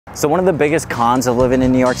So one of the biggest cons of living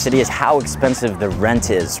in New York City is how expensive the rent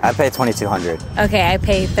is. I pay $2,200. Okay, I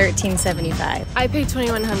pay $13.75. I pay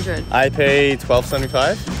 $2,100. I pay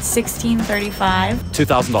 $12.75. $16.35.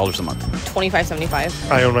 $2,000 a month.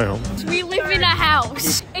 $25.75. I own my home. We live in a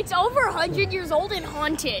house. It's over 100 years old and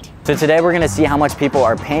haunted. So today we're gonna see how much people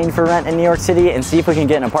are paying for rent in New York City and see if we can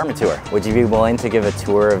get an apartment tour. Would you be willing to give a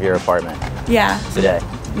tour of your apartment Yeah. today?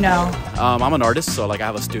 No. I'm an artist, so like I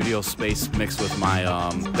have a studio space mixed with my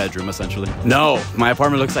bedroom essentially. No, my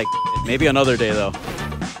apartment looks like maybe another day though.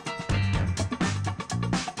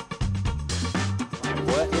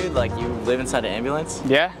 What, dude? Like you live inside an ambulance?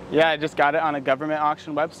 Yeah, I just got it on a government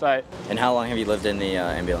auction website. And how long have you lived in the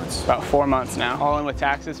ambulance? About 4 months now. All in with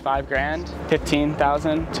taxes, $5 grand,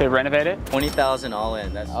 $15,000 to renovate it. $20,000 all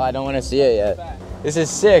in. That's. Oh, I don't want to see it yet. This is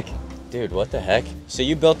sick. Dude, what the heck? So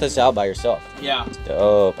you built this out by yourself? Yeah.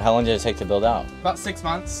 Oh, how long did it take to build out? About 6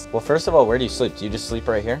 months. Well, first of all, where do you sleep? Do you just sleep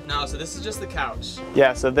right here? No, so this is just the couch.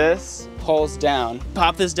 Yeah, so this pulls down.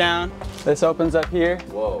 Pop this down. This opens up here.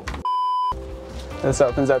 Whoa. This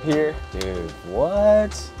opens up here. Dude,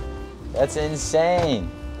 what? That's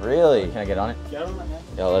insane. Really? Can I get on it? Get on my head.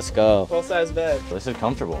 Yo, let's go. Full-size bed. This is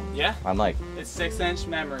comfortable. Yeah? I'm like, It's 6-inch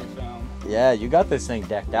memory foam. yeah, you got this thing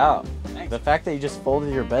decked out. Thanks. The fact that you just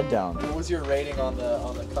folded your bed down. What was your rating on the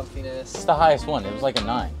comfiness? It's the highest one. It was like a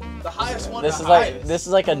 9. The highest one. This is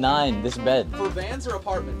like a 9. This bed. For vans or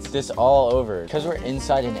apartments? This all over. Because we're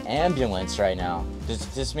inside an ambulance right now. Does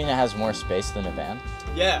this mean it has more space than a van?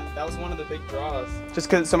 Yeah, that was one of the big draws. Just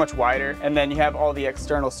because it's so much wider, and then you have all the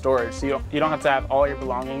external storage, so you don't have to have all your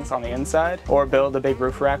belongings on the inside, or build a big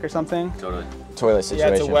roof rack or something. Totally. Toilet situation.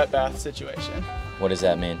 Yeah, it's a wet bath situation. What does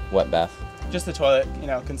that mean? Wet bath? Just the toilet,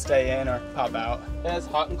 can stay in or pop out. It has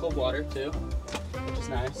hot and cold water too, which is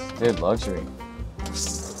nice. Dude, luxury.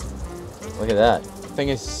 Look at that. Thing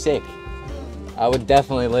is sick. I would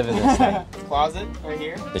definitely live in this thing. Closet right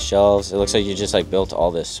here. The shelves, it looks like you just like built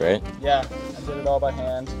all this, right? Yeah, I did it all by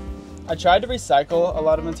hand. I tried to recycle a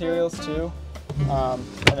lot of materials too, and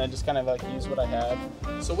then just kind of like use what I had.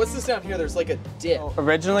 So what's this down here? There's like a dip.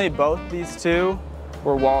 Originally, both these two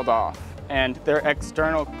were walled off, and they're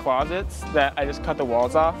external closets that I just cut the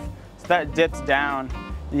walls off. So that dips down.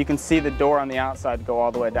 You can see the door on the outside go all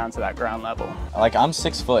the way down to that ground level. Like I'm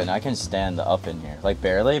 6 foot and I can stand up in here. Like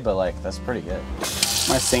barely, but like that's pretty good.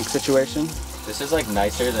 My sink situation. This is like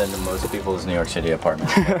nicer than most people's New York City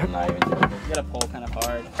apartments. I'm not even joking. You gotta pull kind of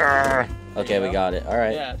hard. Okay, we got it. All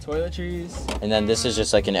right. Yeah, toiletries. And then this is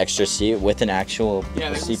just like an extra seat with an actual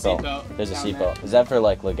there's a seatbelt. seatbelt There's a down seatbelt. Is that for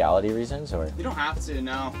like legality reasons or? You don't have to,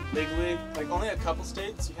 no. Legally, like only a couple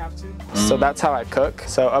states you have to. So that's how I cook.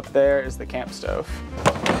 So up there is the camp stove.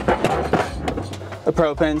 A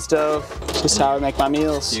propane stove, just how I make my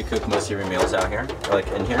meals. Do you cook most of your meals out here? Or like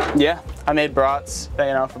in here? Yeah, I made brats,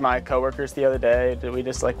 for my coworkers the other day. We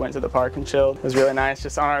just like went to the park and chilled. It was really nice,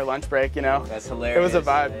 just on our lunch break, That's hilarious. It was a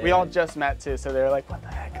vibe. We all just met too, so they were like, what the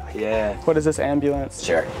heck? Like, yeah. What is this ambulance?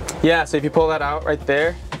 Sure. Yeah, so if you pull that out right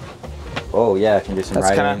there, Oh yeah, I can do some that's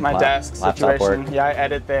writing. kind of my desk laptop situation. work. Yeah, I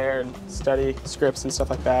edit there and study scripts and stuff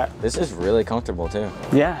like that. This is really comfortable too.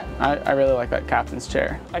 Yeah, I really like that captain's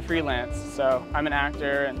chair. I freelance, so I'm an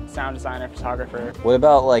actor and sound designer, photographer. What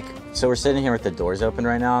about like, so we're sitting here with the doors open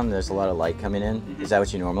right now and there's a lot of light coming in. Is that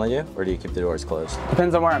what you normally do? Or do you keep the doors closed?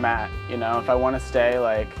 Depends on where I'm at, if I want to stay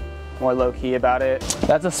like more low-key about it.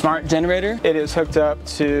 That's a smart generator. It is hooked up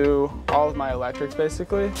to all of my electrics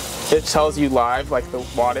basically. It tells you live like the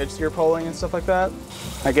wattage you're pulling and stuff like that.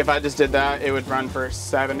 Like if I just did that, it would run for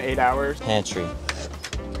 7-8 hours. Pantry.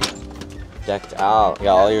 Decked out. You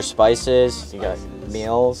got all your spices, you got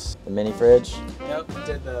meals, the mini fridge. Yep,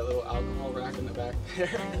 did the little alcohol rack in the back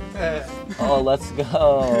there. Oh, let's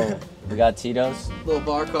go. We got Tito's. Little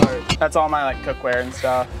bar cart. That's all my like cookware and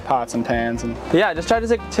stuff, pots and pans. And yeah, I just tried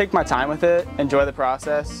to take my time with it, enjoy the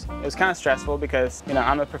process. It was kind of stressful because,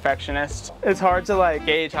 I'm a perfectionist. It's hard to like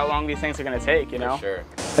gauge how long these things are gonna take, For sure.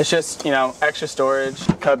 It's just, extra storage,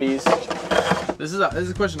 cubbies. This is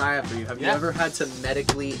a question I have for you. Have you ever had to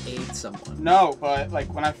medically aid someone? No, but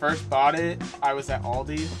like when I first bought it, I was at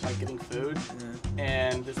Aldi, like getting food,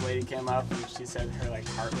 and this lady came up and she said her like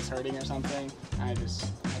heart was hurting or something. I just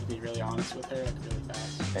had to be really honest with her, like really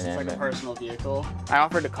fast. It's like a personal vehicle. I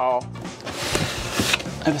offered to call.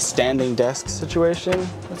 I have a standing desk situation.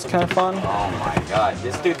 That's kind of fun. Oh my God,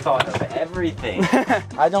 this dude thought of everything.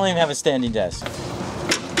 I don't even have a standing desk.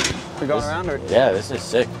 We're going around or? Yeah, this is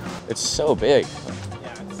sick. It's so big.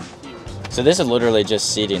 Yeah, it's huge. So this is literally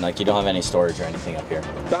just seating, like you don't have any storage or anything up here.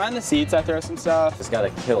 Behind the seats, I throw some stuff. It's got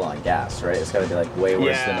to kill on gas, right? It's got to be like way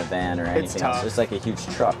worse than a van or anything tough. else. It's like a huge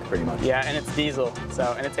truck, pretty much. Yeah, and it's diesel,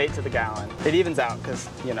 so, and it's 8 to the gallon. It evens out because,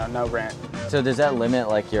 you know, no rent. So does that limit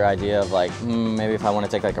like your idea of like, maybe if I want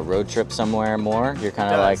to take like a road trip somewhere more, you're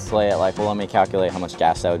kind of like play it like, well, let me calculate how much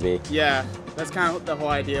gas that would be. Yeah, that's kind of the whole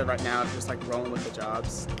idea right now of just like rolling with the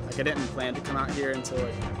jobs. Like I didn't plan to come out here until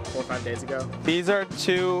like 4 or 5 days ago. These are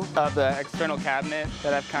 2 of the external cabinet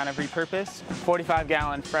that I've kind of repurposed.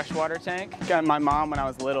 45-gallon freshwater tank. Got my mom when I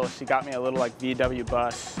was little, she got me a little like VW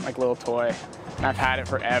bus, like little toy. And I've had it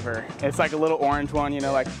forever. It's like a little orange one, you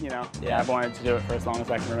know, like, you know, I've wanted to do it for as long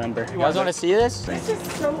as I can remember. You guys want to see this? This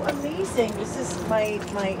is so amazing. This is my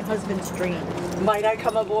husband's dream. Might I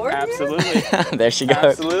come aboard? Absolutely. There she goes.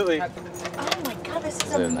 Absolutely. Oh my God, this is This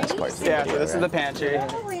is a amazing. nice part to Yeah, so this is the pantry.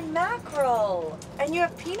 Holy mackerel. And you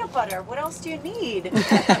have peanut butter. What else do you need?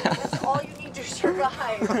 That's all you need to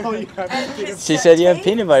survive. All you have is peanut She said you have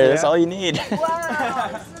peanut butter. That's all you need. Wow,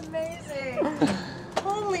 this is amazing.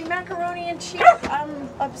 Holy macaroni and cheese. I'm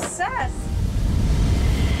obsessed.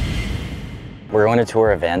 We're going to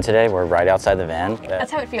tour a van today. We're right outside the van. That's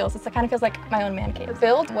how it feels. It kind of feels like my own man cave. The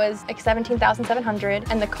build was like $17,700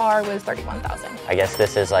 and the car was $31,000. I guess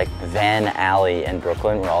this is like Van Alley in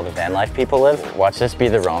Brooklyn where all the van life people live. Watch this be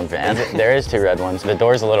the wrong van. There is 2 red ones. The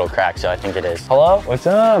door's a little cracked, so I think it is. Hello? What's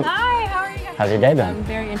up? Hi, how are you guys? How's your day been?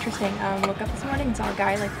 Very interesting. Woke up this morning and saw a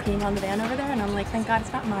guy like peeing on the van over there and I'm like, thank God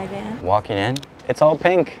it's not my van. Walking in, it's all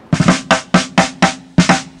pink.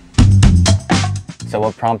 So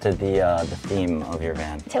what prompted the theme of your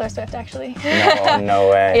van? Taylor Swift, actually. No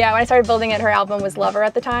way. Yeah, when I started building it, her album was Lover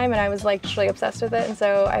at the time, and I was like truly obsessed with it, and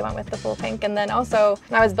so I went with the full pink. And then also,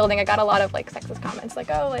 when I was building, I got a lot of like sexist comments, like,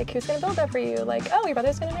 oh, like who's gonna build that for you? Like, oh, your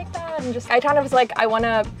brother's gonna make that, and just I kind of was like, I want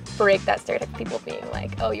to break that stereotype of people being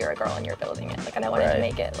like, oh, you're a girl and you're building it. Like, and I wanted to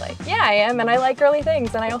make it like, yeah, I am, and I like girly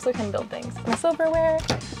things, and I also can build things. My silverware,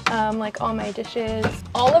 like all my dishes,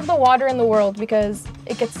 all of the water in the world because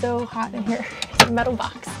it gets so hot in here. It's a metal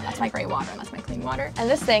box. That's my gray water and that's my clean water. And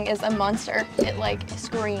this thing is a monster. It like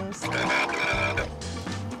screams.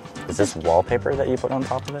 Is this wallpaper that you put on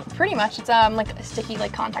top of it? Pretty much. It's like a sticky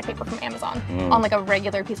like contact paper from Amazon on like a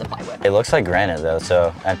regular piece of plywood. It looks like granite though,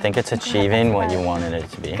 so I think it's achieving what you wanted it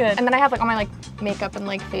to be. Good. And then I have like all my like makeup and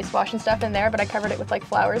like face wash and stuff in there, but I covered it with like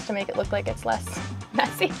flowers to make it look like it's less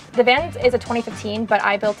messy. The van is a 2015, but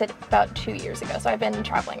I built it about 2 years ago, so I've been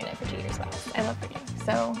traveling in it for 2 years now. I love cooking.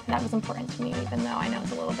 So that was important to me, even though I know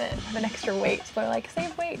it's a little bit of an extra weight. They're like,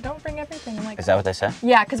 save weight, don't bring everything. I'm like, is that what they say?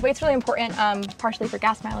 Yeah, because weight's really important, partially for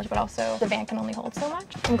gas mileage, but also the van can only hold so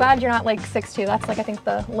much. I'm glad you're not like 6'2". That's like, I think,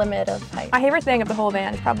 the limit of height. My favorite thing of the whole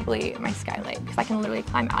van is probably my skylight, because I can literally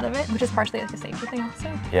climb out of it, which is partially like a safety thing also.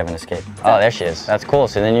 You have an escape. Oh, there she is. That's cool.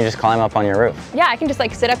 So then you just climb up on your roof. Yeah, I can just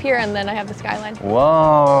like sit up here and then I have the skyline.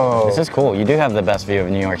 Whoa. This is cool. You do have the best view of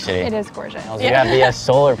New York City. It is gorgeous. You have the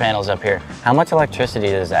solar panels up here. How much electricity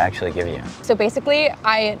does it actually give you? So basically,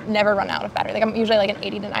 I never run out of battery. Like I'm usually like an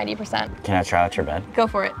 80 to 90%. Can I try out your bed? Go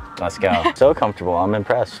for it. Let's go. So comfortable. I'm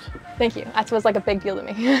impressed. Thank you. That was like a big deal to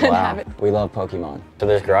me. Wow. We love Pokemon. So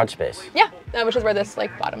there's garage space. Yeah, which is where this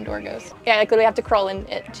like bottom door goes. Yeah, like literally have to crawl in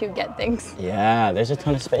it to get things. Yeah, there's a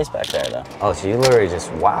ton of space back there though. Oh, so you literally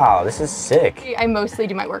just, wow, this is sick. I mostly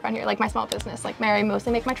do my work on here, like my small business, like where I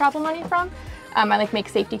mostly make my travel money from. I like make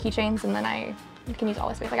safety keychains and then I can use all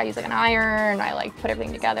the space. Like I use like an iron, I like put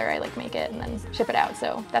everything together, I like make it and then ship it out.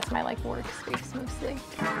 So that's my like work space mostly.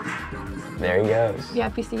 There he goes. Yeah,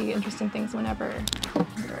 if you see interesting things whenever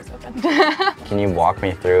the door's open. Can you walk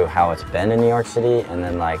me through how it's been in New York City and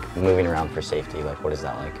then like moving around for safety? Like what is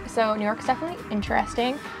that like? So New York's definitely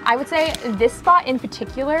interesting. I would say this spot in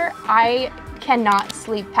particular, I cannot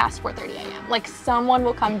sleep past 4:30 a.m. Like someone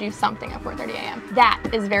will come do something at 4:30 a.m. That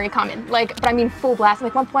is very common. Like, but I mean full blast.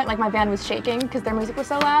 Like one point, like my van was shaking because their music was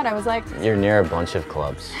so loud. I was like, you're near a bunch of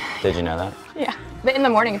clubs. Did you know that? Yeah. But in the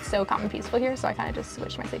morning, it's so calm and peaceful here, so I kind of just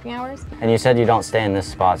switch my sleeping hours. And you said you don't stay in this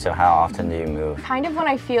spot, so how often do you move? Kind of when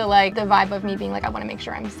I feel like the vibe of me being like, I want to make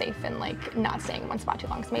sure I'm safe and like not staying in one spot too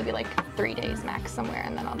long. So maybe like 3 days max somewhere,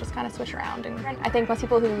 and then I'll just kind of switch around. And I think most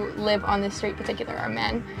people who live on this street in particular are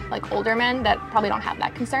men, like older men that probably don't have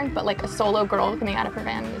that concern, but like a solo girl coming out of her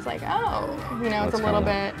van is like, oh, you know, it's a little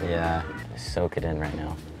bit. Yeah, soak it in right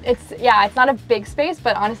now. It's not a big space,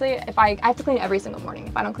 but honestly, if I have to clean every single morning.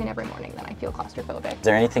 If I don't clean every morning, then I feel claustrophobic. Is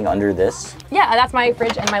there anything under this? Yeah, that's my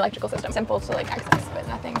fridge and my electrical system. Simple to like access, but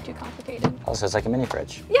nothing too complicated. Oh, so it's like a mini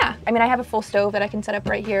fridge. Yeah, I mean, I have a full stove that I can set up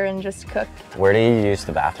right here and just cook. Where do you use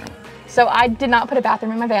the bathroom? So I did not put a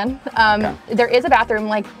bathroom in my van. Okay. There is a bathroom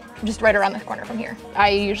like just right around the corner from here. I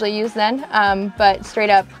usually use then, but straight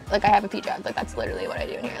up, like I have a pee jug. Like that's literally what I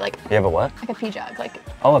do in here. Like you have a what? Like a pee jug. Like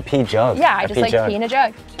oh, a pee jug. Yeah, I just like pee in a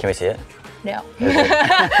jug. Can we see it? No.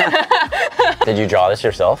 Did you draw this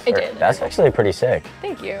yourself? I did. That's actually pretty sick.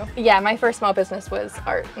 Thank you. Yeah, my first small business was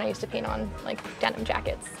art, and I used to paint on like denim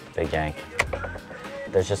jackets. Big yank.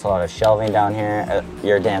 There's just a lot of shelving down here.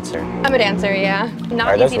 You're a dancer. I'm a dancer, yeah. Not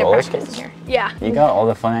Are those easy to roller practice skates? here. Yeah. You got all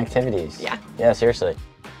the fun activities. Yeah. Yeah, seriously.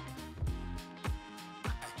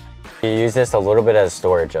 You use this a little bit as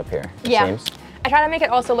storage up here, it seems. I try to make it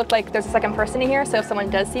also look like there's a second person in here, so if someone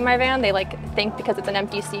does see my van, they like think because it's an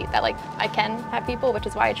empty seat that like I can have people, which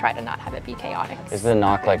is why I try to not have it be chaotic. Is the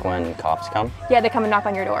knock like when cops come? Yeah, they come and knock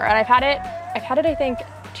on your door, and I've had it I think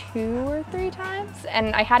 2 or 3 times,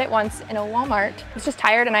 and I had it once in a Walmart. I was just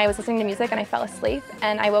tired and I was listening to music and I fell asleep,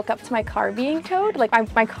 and I woke up to my car being towed. Like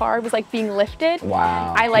my car was like being lifted.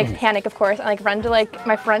 Wow. I like panic, of course. I like run to like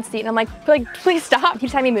my front seat and I'm like please stop. He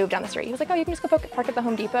just had me move down the street. He was like, oh, you can just go park at the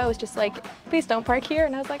Home Depot. I was just like, please don't park here.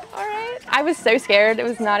 And I was like, all right. I was so scared. It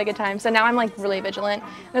was not a good time. So now I'm like really vigilant.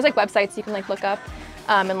 There's like websites you can like look up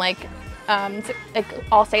and like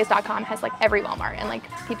allstays.com has like every Walmart, and like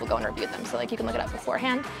people go and review them, so like you can look it up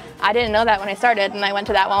beforehand. I didn't know that when I started, and I went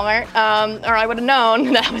to that Walmart, or I would have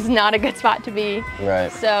known that was not a good spot to be. Right.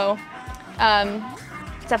 So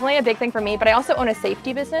it's definitely a big thing for me, but I also own a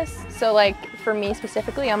safety business, so like for me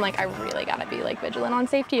specifically, I'm like I really gotta be like vigilant on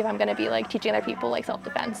safety if I'm gonna be like teaching other people like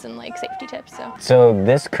self-defense and like safety tips. So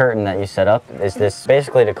this curtain that you set up, is this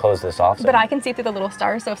basically to close this off? But I can see through the little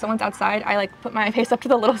star, so if someone's outside, I like put my face up to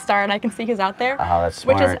the little star and I can see who's out there. Oh, that's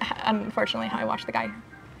smart. Which is unfortunately how I watched the guy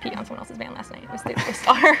pee on someone else's van last night. It was through the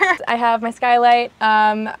star. I have my skylight.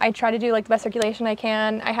 I try to do like the best circulation I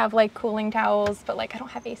can. I have like cooling towels, but like I don't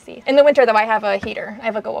have AC. In the winter though, I have a heater. I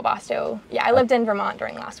have like a Webasto. Yeah, I lived in Vermont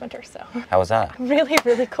during last winter, so. How was that? Really,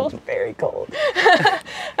 really cold. Very cold.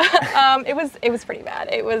 It was pretty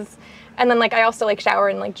bad. It was, and then like I also like shower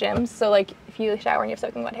in like gyms, so like if you shower and you have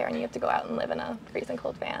soaking wet hair and you have to go out and live in a freezing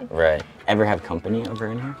cold van. Right. Ever have company over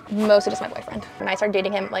in here? Mostly just my boyfriend. And I started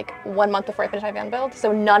dating him like 1 month before I finished my van build,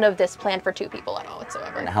 so none of this planned for 2 people at all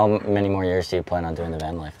whatsoever. And how many more years do you plan on doing the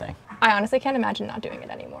van life thing? I honestly can't imagine not doing it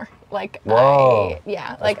anymore. Like, whoa, yeah.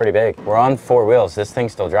 That's like pretty big. We're on 4 wheels. This thing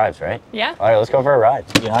still drives, right? Yeah. All right, let's go for a ride.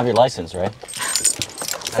 You have your license, right?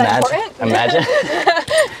 Is that important? Imagine.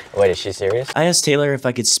 Wait, is she serious? I asked Taylor if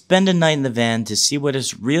I could spend a night in the van to see what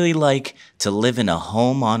it's really like to live in a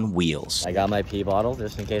home on wheels. I got my pee bottle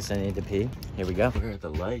just in case I need to pee. Here we go. We're at the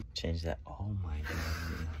light. Change that. Oh my God.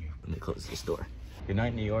 Let me close this door. Good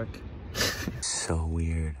night, New York. So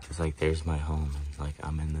weird. It's like there's my home. It's like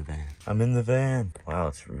I'm in the van. I'm in the van. Wow,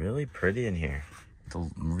 it's really pretty in here. It's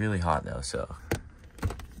really hot though, so.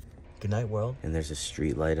 Good night, world. And there's a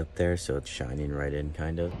street light up there, so it's shining right in,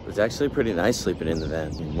 kind of. It's actually pretty nice sleeping in the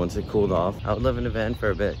van. Once it cooled off, I would live in a van for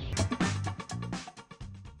a bit.